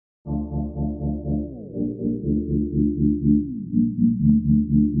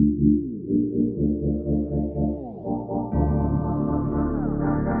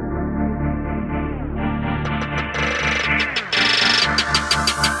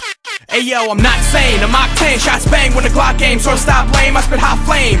Hey yo, I'm not sane, I'm octane, shots bang when the Glock aims, so stop lame, I spit hot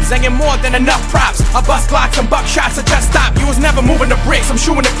flames, ain't more than enough props. I bust Glocks and buckshots, I just stop. You was never moving the bricks, I'm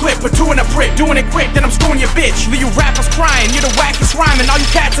shooting a clip, but two in a prick, doing it quick, then I'm screwing your bitch. Leave you rappers crying, you're the wackest rhyming, all you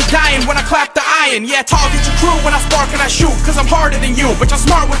cats are dying when I clap the iron. Yeah, target your crew when I spark and I shoot, cause I'm harder than you, but I'm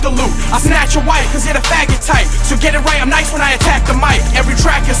smart with the loot. I snatch your wife, cause you're the faggot type, so get it right, I'm nice when I attack the mic. Every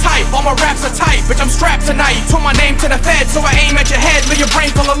track is hype, all my raps are tight, bitch I'm strapped tonight. Took my name to the Fed, so I aim at your head, leave your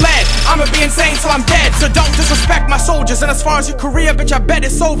brain full of lead. I'ma be insane till I'm dead, so don't disrespect my soldiers. And as far as your career, bitch, I bet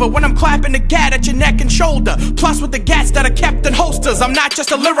it's over when I'm clapping the gat at your neck and shoulder. Plus with the gats that are kept in holsters, I'm not just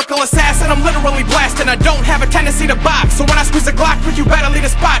a lyrical assassin, I'm literally blasting. I don't have a tendency to box, so when I squeeze a Glock, quick, you better leave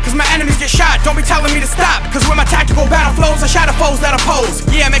the spot, cause my enemies get shot, don't be telling me to stop. Cause with my tactical battle flows, I shatter foes that oppose.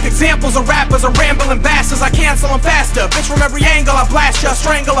 Yeah, I make examples of rappers or rambling bastards, I cancel them faster. Bitch, from every angle I blast ya,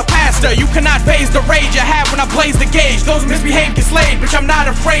 strangle a pastor. You cannot phase the rage I have when I blaze the gauge. Those misbehave get slayed, bitch, I'm not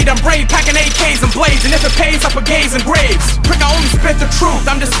afraid, I'm brave, packing AKs and blades, and if it pays, I gaze and graves. Prick, I only spit the truth,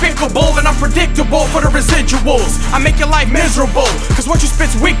 I'm despicable and unpredictable for the residuals. I make your life miserable, cause what you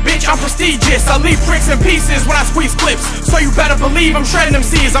spit's weak, bitch, I'm prestigious. I leave bricks in pieces when I squeeze clips, so you better believe I'm shredding them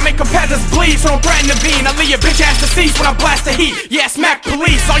C's. I make competitors bleed, so don't threaten to bean. I leave your bitch ass deceased when I blast the heat. Yeah, smack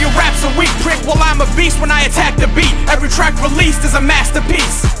police, all your raps are weak, prick, well I'm a beast when I attack the beat. Every track released is a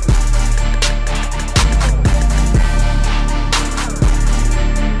masterpiece.